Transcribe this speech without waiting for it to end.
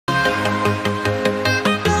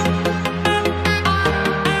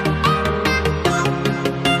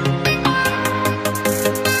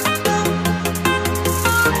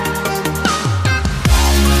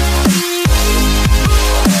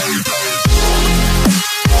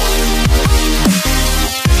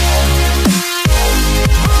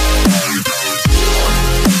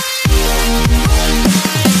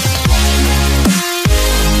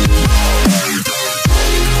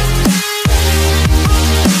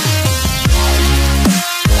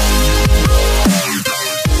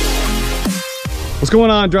What's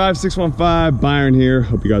going on, Drive 615? Byron here.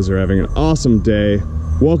 Hope you guys are having an awesome day.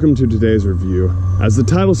 Welcome to today's review. As the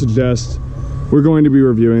title suggests, we're going to be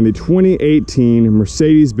reviewing the 2018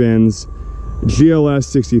 Mercedes Benz GLS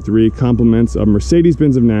 63, compliments of Mercedes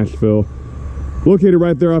Benz of Nashville, located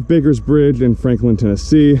right there off Baker's Bridge in Franklin,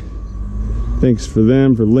 Tennessee. Thanks for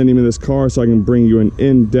them for lending me this car so I can bring you an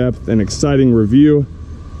in-depth and exciting review.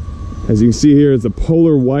 As you can see here, it's a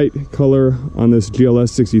polar white color on this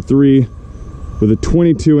GLS 63 with a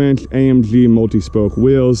 22-inch AMG multi-spoke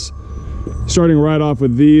wheels. Starting right off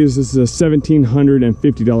with these, this is a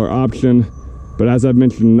 $1,750 option, but as I've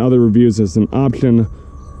mentioned in other reviews, it's an option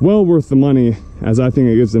well worth the money, as I think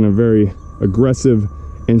it gives it a very aggressive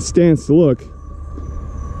and stanced look.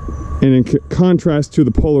 And in contrast to the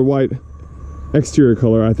polar white exterior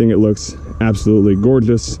color, I think it looks absolutely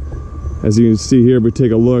gorgeous. As you can see here, if we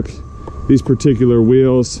take a look, these particular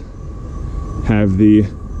wheels have the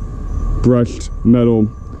brushed metal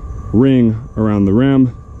ring around the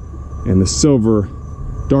rim and the silver,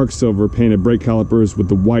 dark silver painted brake calipers with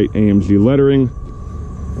the white AMG lettering.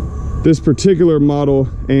 This particular model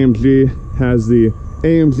AMG has the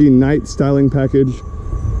AMG Night styling package,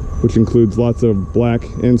 which includes lots of black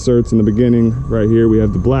inserts in the beginning. Right here we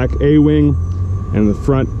have the black A-wing and the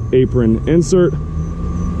front apron insert.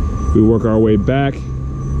 We work our way back.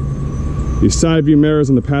 The side view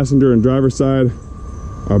mirrors on the passenger and driver side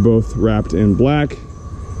are both wrapped in black,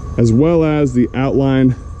 as well as the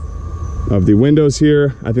outline of the windows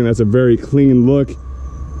here. I think that's a very clean look.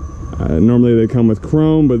 Normally they come with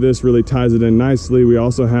chrome, but this really ties it in nicely. We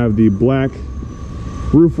also have the black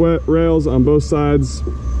roof rails on both sides.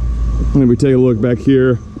 And if we take a look back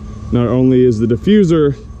here, not only is the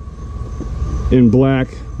diffuser in black,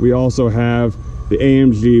 we also have the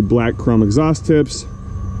AMG black chrome exhaust tips,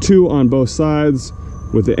 two on both sides,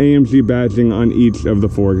 with the AMG badging on each of the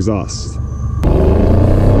four exhausts.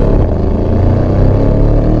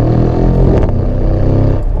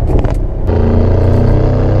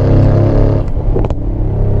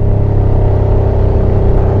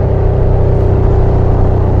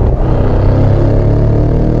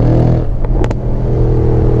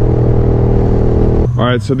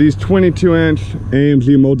 Alright, so these 22-inch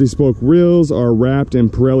AMG multi-spoke wheels are wrapped in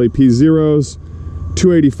Pirelli P0s,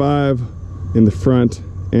 285 in the front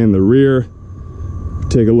and the rear.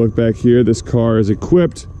 Take a look back here. This car is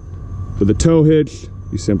equipped with a tow hitch.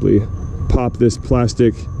 You simply pop this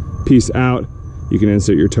plastic piece out. You can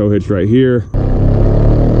insert your tow hitch right here.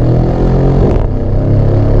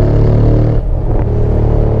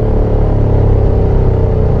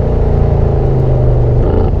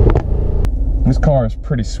 This car is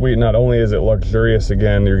pretty sweet. Not only is it luxurious,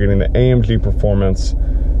 again, you're getting the AMG performance,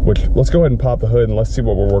 which, let's go ahead and pop the hood and let's see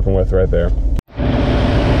what we're working with right there.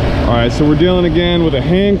 All right, so we're dealing again with a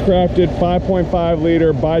handcrafted 5.5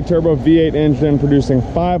 liter bi-turbo V8 engine producing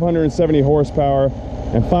 570 horsepower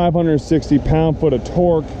and 560 pound-foot of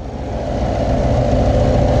torque.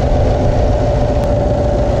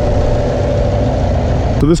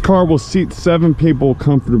 So this car will seat 7 people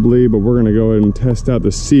comfortably, but we're gonna go ahead and test out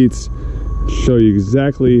the seats, show you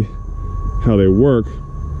exactly how they work.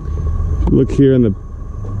 Look here in the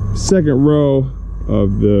second row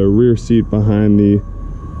of the rear seat behind the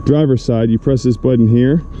driver's side, you press this button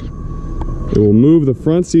here, it will move the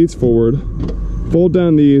front seats forward, fold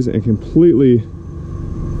down these, and completely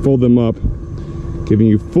fold them up, giving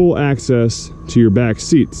you full access to your back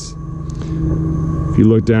seats. If you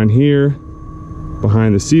look down here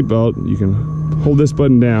behind the seat belt, you can hold this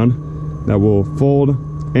button down. That will fold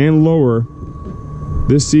and lower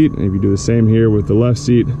this seat. And if you do the same here with the left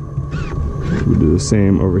seat, we do the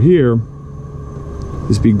same over here.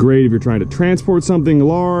 This would be great if you're trying to transport something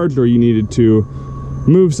large or you needed to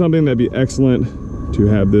move something. That'd be excellent to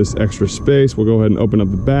have this extra space. We'll go ahead and open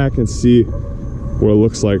up the back and see what it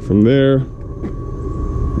looks like from there.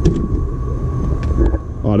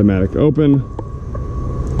 Automatic open.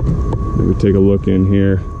 Then we take a look in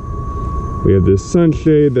here. We have this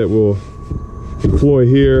sunshade that will deploy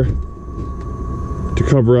here to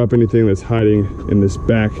cover up anything that's hiding in this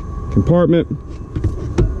back compartment.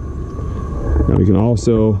 Now we can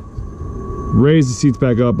also raise the seats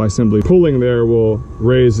back up by simply pulling there will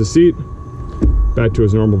raise the seat back to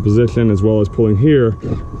its normal position, as well as pulling here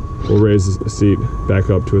will raise the seat back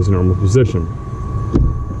up to its normal position.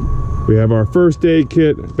 We have our first aid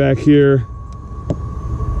kit back here,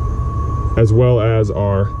 as well as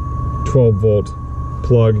our 12-volt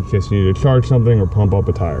plug in case you need to charge something or pump up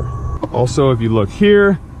a tire. Also, if you look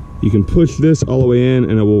here, you can push this all the way in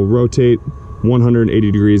and it will rotate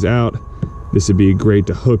 180 degrees out. This would be great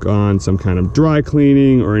to hook on some kind of dry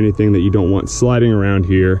cleaning or anything that you don't want sliding around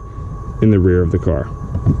here in the rear of the car.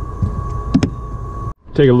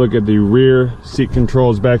 Take a look at the rear seat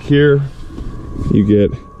controls back here. You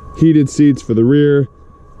get heated seats for the rear.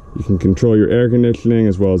 You can control your air conditioning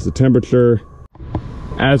as well as the temperature.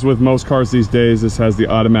 As with most cars these days, this has the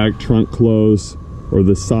automatic trunk close or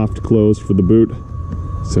the soft close for the boot.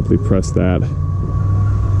 Simply press that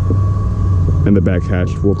and the back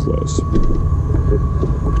hatch will close.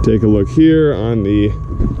 Take a look here on the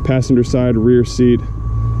passenger side rear seat.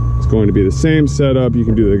 It's going to be the same setup. You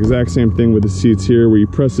can do the exact same thing with the seats here, where you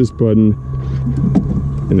press this button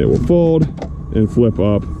and it will fold and flip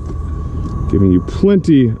up, giving you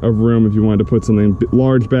plenty of room if you wanted to put something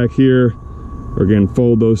large back here, or again,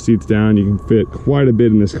 fold those seats down. You can fit quite a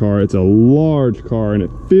bit in this car. It's a large car and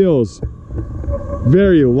it feels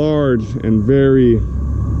very large and very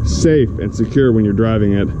safe and secure when you're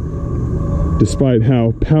driving it. Despite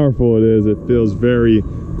how powerful it is, it feels very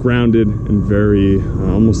grounded and very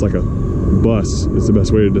almost like a bus is the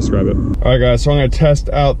best way to describe it. All right guys, so I'm going to test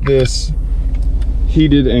out this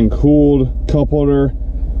heated and cooled cup holder.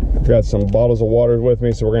 I've got some bottles of water with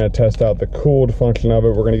me, so we're going to test out the cooled function of it.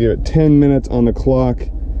 We're going to give it 10 minutes on the clock.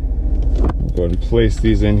 Go ahead and place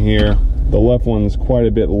these in here. The left one is quite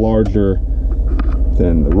a bit larger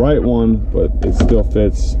than the right one, but it still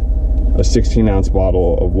fits a 16-ounce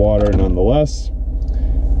bottle of water nonetheless.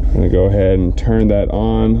 I'm going to go ahead and turn that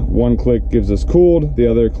on. One click gives us cooled, the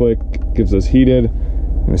other click gives us heated.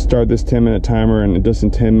 I'm going to start this 10-minute timer, and just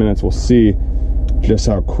in 10 minutes we'll see just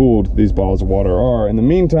how cooled these bottles of water are. In the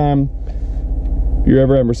meantime, if you're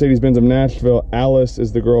ever at Mercedes Benz of Nashville, Alice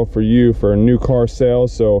is the girl for you for new car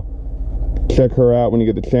sales, so check her out when you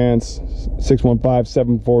get the chance.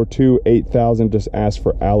 615-742-8000. Just ask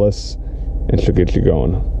for Alice and she'll get you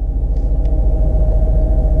going.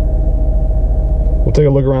 We'll take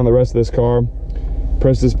a look around the rest of this car.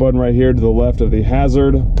 Press this button right here to the left of the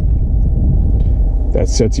hazard. That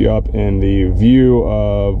sets you up in the view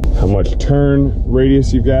of how much turn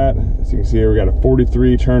radius you've got. As you can see here, we got a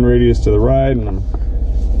 43 turn radius to the right, and I'm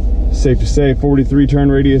safe to say 43 turn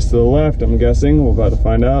radius to the left, I'm guessing. We're about to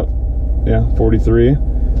find out. Yeah, 43.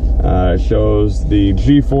 It shows the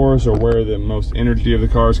G-force, or where the most energy of the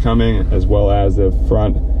car is coming, as well as the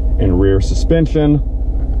front and rear suspension.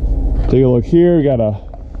 Take a look here. We got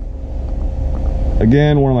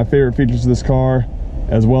again, one of my favorite features of this car,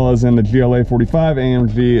 as well as in the GLA 45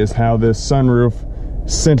 AMG, is how this sunroof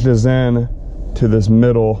cinches in to this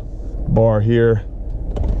middle bar here,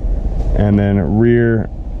 and then rear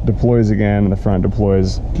deploys again and the front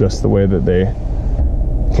deploys just the way that they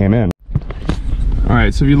came in. All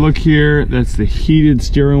right, so if you look here, that's the heated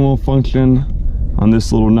steering wheel function on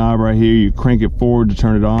this little knob right here. You crank it forward to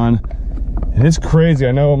turn it on, and it's crazy.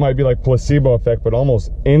 I know it might be like placebo effect, but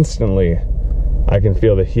almost instantly I can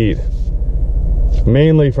feel the heat,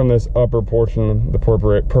 mainly from this upper portion, the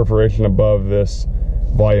perforation above this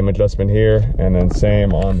volume adjustment here, and then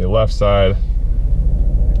same on the left side.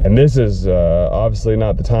 And this is obviously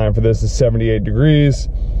not the time for this. It's 78 degrees,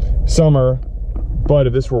 summer, but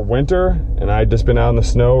if this were winter and I'd just been out in the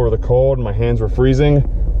snow or the cold and my hands were freezing,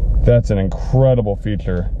 that's an incredible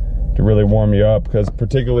feature to really warm you up, because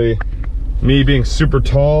particularly me being super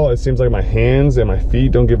tall, it seems like my hands and my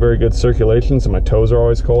feet don't get very good circulation, so my toes are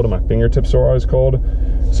always cold and my fingertips are always cold.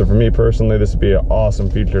 So for me personally, this would be an awesome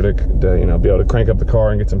feature to you know, be able to crank up the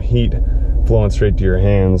car and get some heat flowing straight to your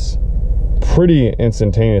hands pretty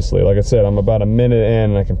instantaneously. Like I said, I'm about a minute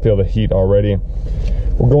in and I can feel the heat already.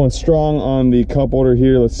 We're going strong on the cup holder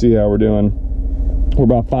here. Let's see how we're doing. We're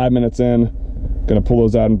about 5 minutes in. Gonna pull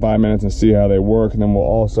those out in 5 minutes and see how they work, and then we'll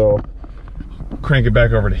also crank it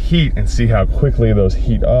back over to heat and see how quickly those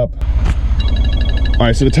heat up. All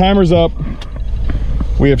right, so the timer's up.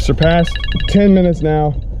 We have surpassed 10 minutes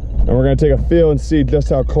now, and we're gonna take a feel and see just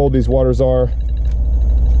how cold these waters are.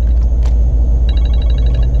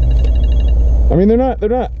 I mean, they're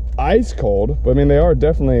not ice cold, but I mean, they are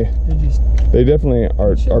definitely, they definitely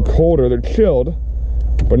are colder. They're chilled,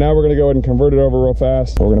 but now we're gonna go ahead and convert it over real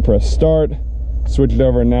fast. We're gonna press start, switch it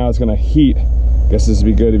over, and now it's gonna heat. Guess this would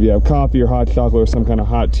be good if you have coffee or hot chocolate or some kind of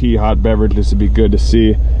hot tea, hot beverage. This would be good to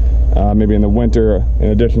see maybe in the winter, in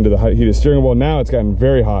addition to the heated steering wheel. Now it's gotten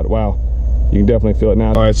very hot. Wow, you can definitely feel it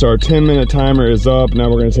now. All right, so our 10-minute timer is up. Now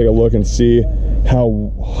we're gonna take a look and see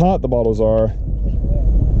how hot the bottles are.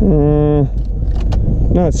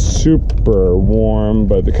 Not super warm,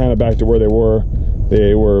 but they're kind of back to where they were.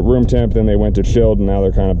 They were room temp, then they went to chilled, and now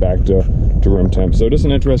they're kind of back to room temp. So just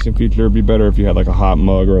an interesting feature. It'd be better if you had like a hot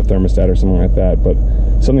mug or a thermostat or something like that, but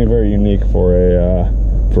something very unique for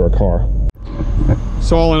a car.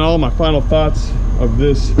 So all in all, my final thoughts of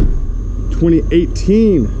this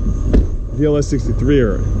 2018 GLS 63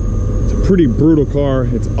 are, it's a pretty brutal car.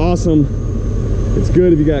 It's awesome. It's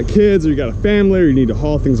good if you got kids or you got a family or you need to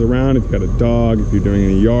haul things around, if you got a dog, if you're doing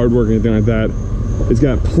any yard work or anything like that. It's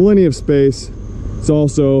got plenty of space. It's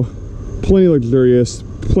also plenty luxurious,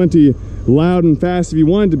 plenty loud and fast if you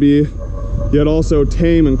want it to be, yet also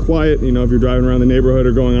tame and quiet. You know, if you're driving around the neighborhood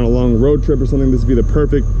or going on a long road trip or something, this would be the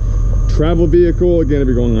perfect travel vehicle. Again, if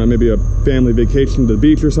you're going on maybe a family vacation to the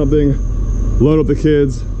beach or something, load up the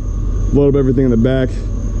kids, load up everything in the back.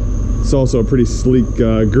 It's also a pretty sleek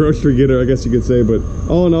grocery getter, I guess you could say. But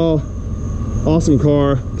all in all, awesome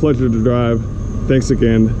car, pleasure to drive. Thanks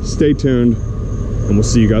again, stay tuned, and we'll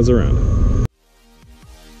see you guys around.